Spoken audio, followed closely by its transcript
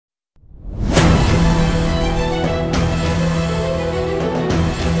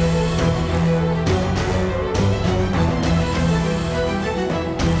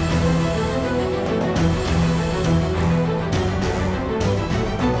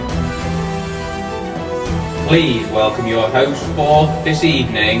Please welcome your host for this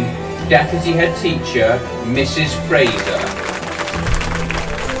evening, Deputy Head Teacher, Mrs. Fraser.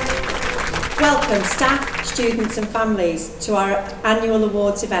 Welcome staff, students and families to our annual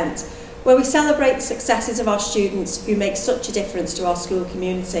awards event, where we celebrate the successes of our students who make such a difference to our school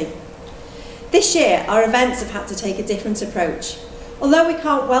community. This year, our events have had to take a different approach. Although we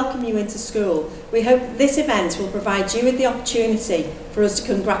can't welcome you into school, we hope that this event will provide you with the opportunity for us to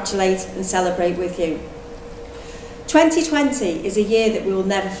congratulate and celebrate with you. 2020 is a year that we will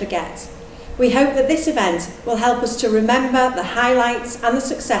never forget. We hope that this event will help us to remember the highlights and the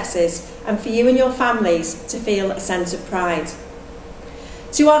successes, and for you and your families to feel a sense of pride.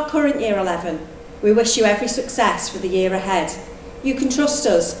 To our current Year 11, we wish you every success for the year ahead. You can trust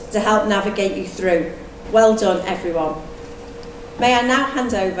us to help navigate you through. Well done, everyone. May I now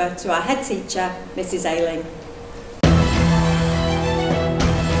hand over to our head teacher, Mrs. Ayling.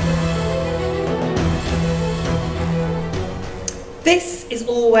 This is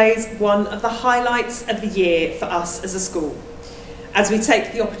always one of the highlights of the year for us as a school, as we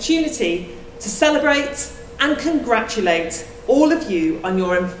take the opportunity to celebrate and congratulate all of you on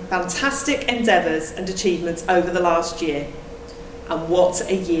your fantastic endeavours and achievements over the last year. And what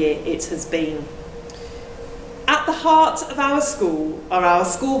a year it has been. At the heart of our school are our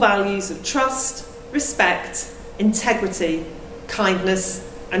school values of trust, respect, integrity, kindness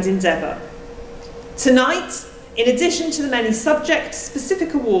and endeavour. Tonight, in addition to the many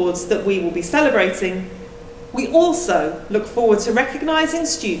subject-specific awards that we will be celebrating, we also look forward to recognising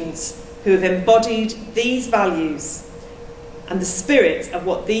students who have embodied these values and the spirit of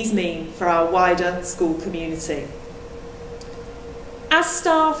what these mean for our wider school community. As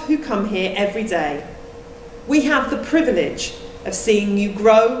staff who come here every day, we have the privilege of seeing you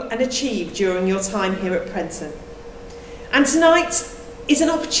grow and achieve during your time here at Prenton. And tonight is an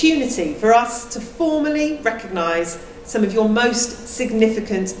opportunity for us to formally recognise some of your most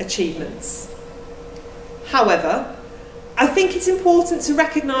significant achievements. However, I think it's important to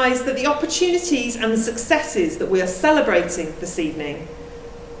recognise that the opportunities and the successes that we are celebrating this evening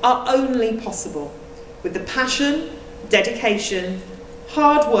are only possible with the passion, dedication,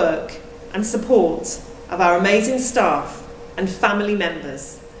 hard work and support of our amazing staff and family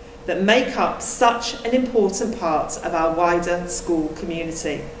members that make up such an important part of our wider school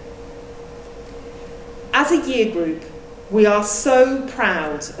community. As a year group, we are so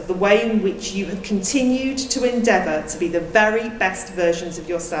proud of the way in which you have continued to endeavour to be the very best versions of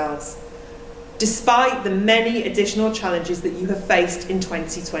yourselves, despite the many additional challenges that you have faced in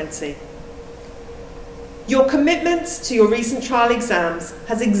 2020. Your commitment to your recent trial exams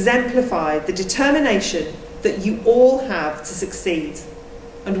has exemplified the determination that you all have to succeed,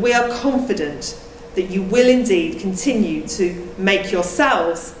 and we are confident that you will indeed continue to make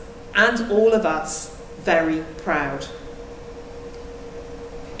yourselves and all of us very proud.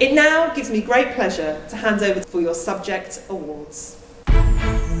 It now gives me great pleasure to hand over for your subject awards.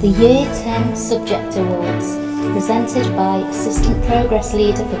 The Year 10 Subject Awards, presented by Assistant Progress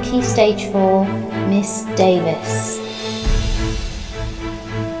Leader for Key Stage 4, Miss Davis.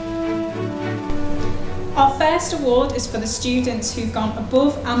 Our first award is for the students who've gone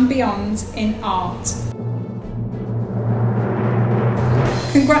above and beyond in art.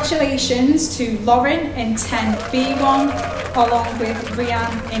 Congratulations to Lauren in 10B1 along with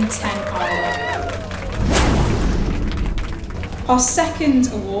Rianne in 10R1. Our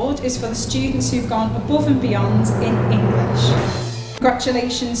second award is for the students who've gone above and beyond in English.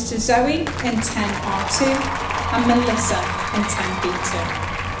 Congratulations to Zoe in 10R2 and Melissa in 10B2.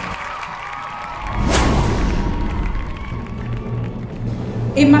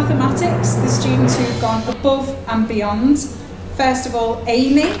 In mathematics, the students who have gone above and beyond, first of all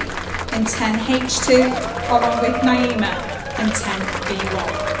Amy in 10H2 along with Naima in 10B1.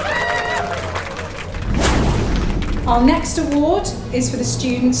 Our next award is for the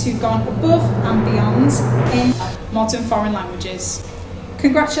students who've gone above and beyond in modern foreign languages.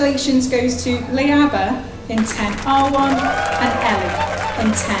 Congratulations goes to Leaba in 10R1 and Ellie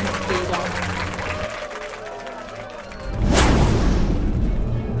in 10B1.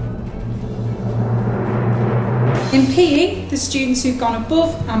 In PE, the students who've gone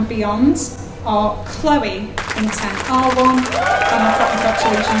above and beyond are Chloe in 10R1, and our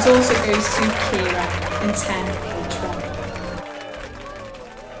congratulations also goes to Kira in 10H1.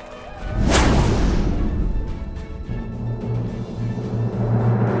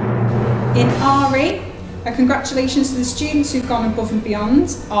 In RE, a congratulations to the students who've gone above and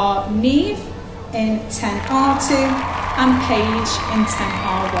beyond are Neve in 10R2 and Paige in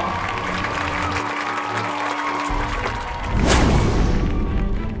 10R1.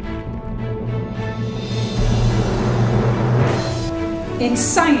 In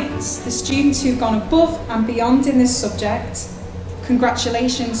science, the students who've gone above and beyond in this subject,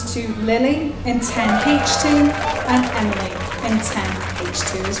 congratulations to Lily in 10H2 and Emily in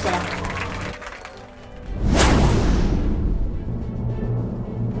 10H2 as well.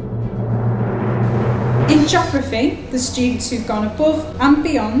 In geography, the students who've gone above and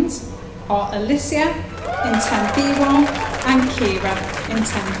beyond are Alicia in 10B1 and Kira in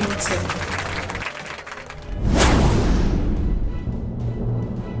 10B2.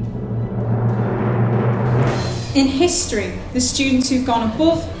 In history, the students who've gone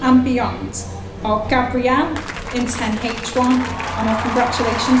above and beyond are Gabrielle in 10H1, and our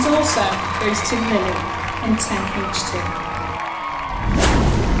congratulations also goes to Lily in 10H2.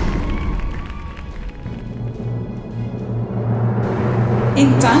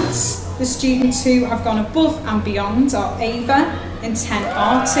 In dance, the students who have gone above and beyond are Ava in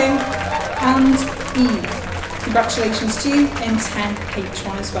 10R2 and Eve. Congratulations to you in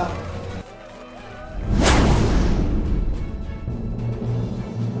 10H1 as well.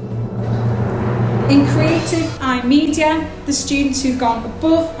 In Creative iMedia, the students who've gone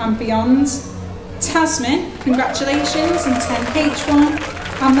above and beyond, Tasmin, congratulations in 10H1,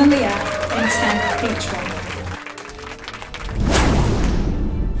 and Malia in 10H1.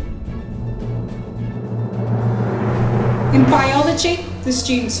 In biology, the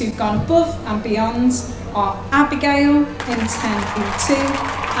students who've gone above and beyond are Abigail in 10B2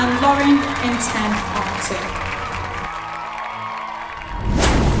 and Lauren in 10R2.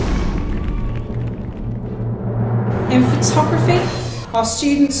 In photography, our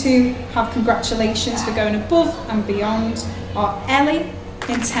students who have congratulations for going above and beyond are Ellie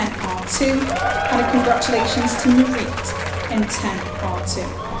in 10R2 and a congratulations to Marit in 10R2.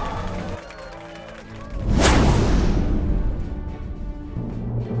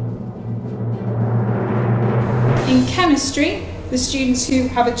 In chemistry, the students who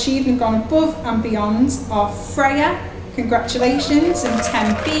have achieved and gone above and beyond are Freya, congratulations in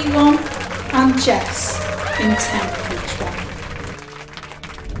 10B1 and Jess in 10H1.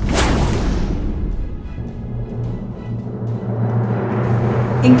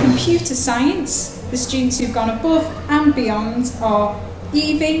 In computer science, the students who've gone above and beyond are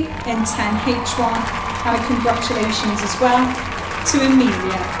Evie in 10H1 and a congratulations as well to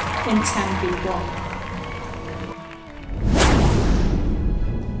Amelia in 10B1.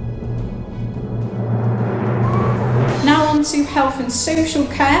 Now on to health and social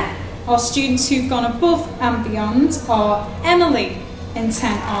care. Our students who've gone above and beyond are Emily in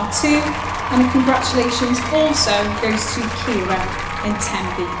 10R2 and a congratulations also goes to Kira in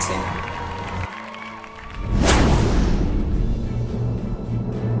 10B2.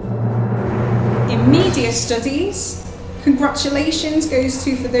 In media studies, congratulations goes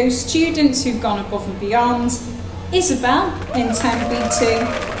to for those students who've gone above and beyond, Isabel in 10B2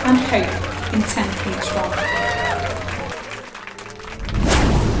 and Hope in 10H1.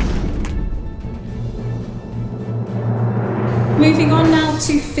 Moving on now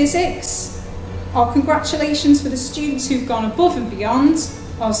to physics, our congratulations for the students who've gone above and beyond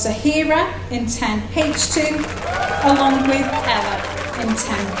are Zahira in 10H2 along with Ella in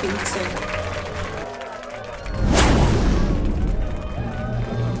 10B2.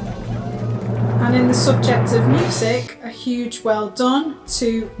 And in the subject of music, a huge well done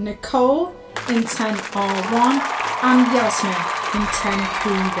to Nicole in 10R1 and Yasmin in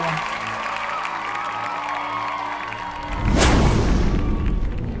 10B1.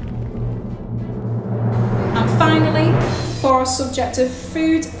 Finally, for our subject of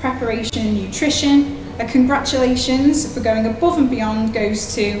food preparation and nutrition, a congratulations for going above and beyond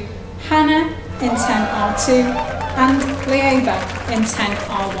goes to Hannah in 10R2 and Lieba in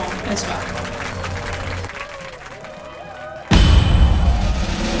 10R1 as well.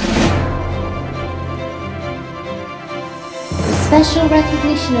 The Special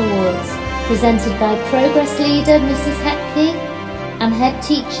Recognition Awards, presented by Progress Leader Mrs. Hepke and Head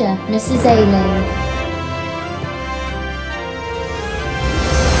Teacher Mrs. Ailing.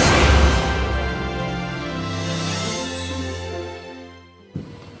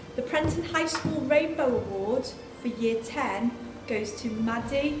 High School Rainbow Award for Year 10 goes to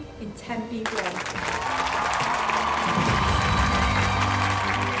Maddie in 10B1.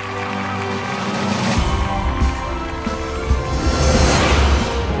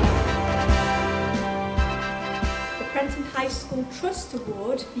 The Prenton High School Trust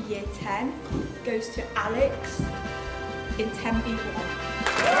Award for Year 10 goes to Alex in 10B1.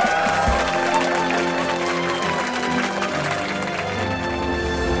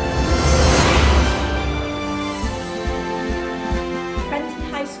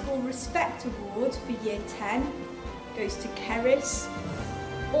 Respect Award for Year 10 goes to Keris,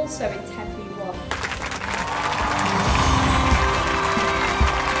 also in 10B1.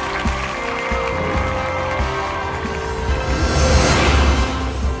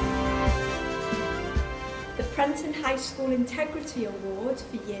 The Prenton High School Integrity Award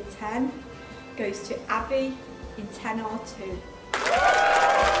for Year 10 goes to Abby in 10R2.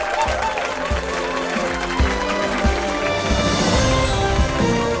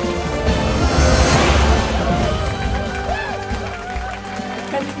 The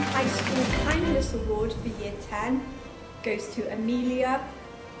Prenton High School Kindness Award for Year 10 goes to Amelia,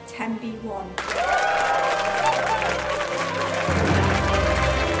 10B1.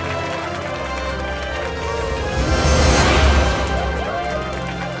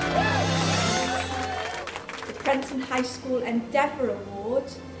 Prenton High School Endeavour Award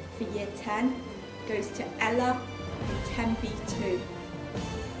for Year 10 goes to Ella in 10B2.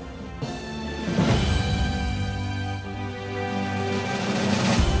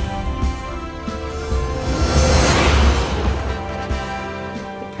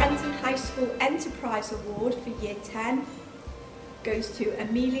 The Prenton High School Enterprise Award for Year 10 goes to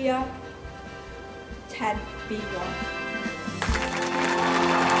Amelia, 10B1.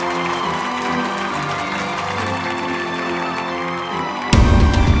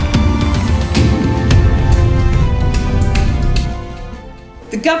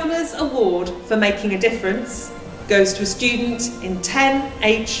 The Governor's Award for Making a Difference goes to a student in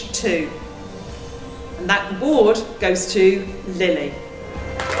 10H2, and that award goes to Lily.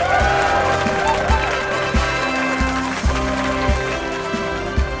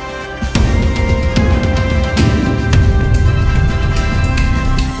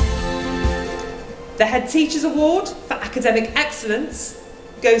 The Head Teacher's Award for Academic Excellence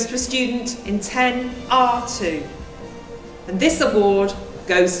goes to a student in 10R2, and this award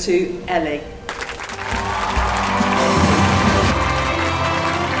goes to Ellie.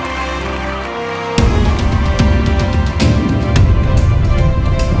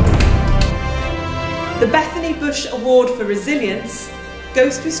 The Bethany Bush Award for Resilience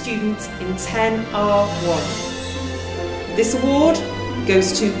goes to a student in 10R1. This award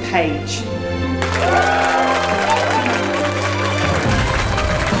goes to Paige.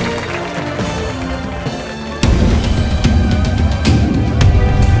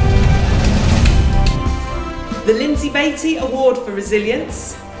 The Lindsay Beatty Award for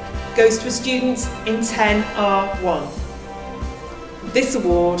Resilience goes to a student in 10R1. This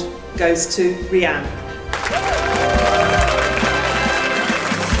award goes to Rianne.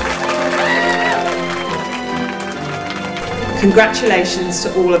 Congratulations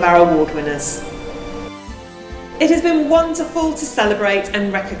to all of our award winners. It has been wonderful to celebrate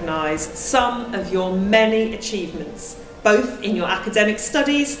and recognise some of your many achievements, both in your academic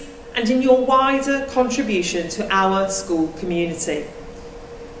studies and in your wider contribution to our school community.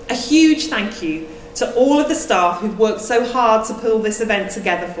 A huge thank you to all of the staff who've worked so hard to pull this event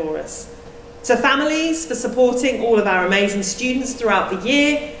together for us, to families for supporting all of our amazing students throughout the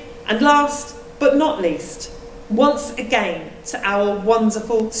year, and last but not least, once again to our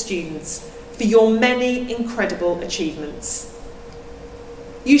wonderful students for your many incredible achievements.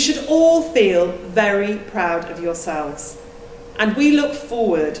 You should all feel very proud of yourselves, and we look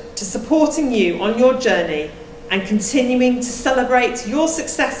forward to supporting you on your journey and continuing to celebrate your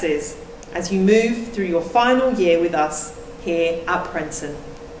successes as you move through your final year with us here at Prenton.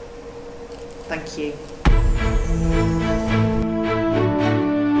 Thank you.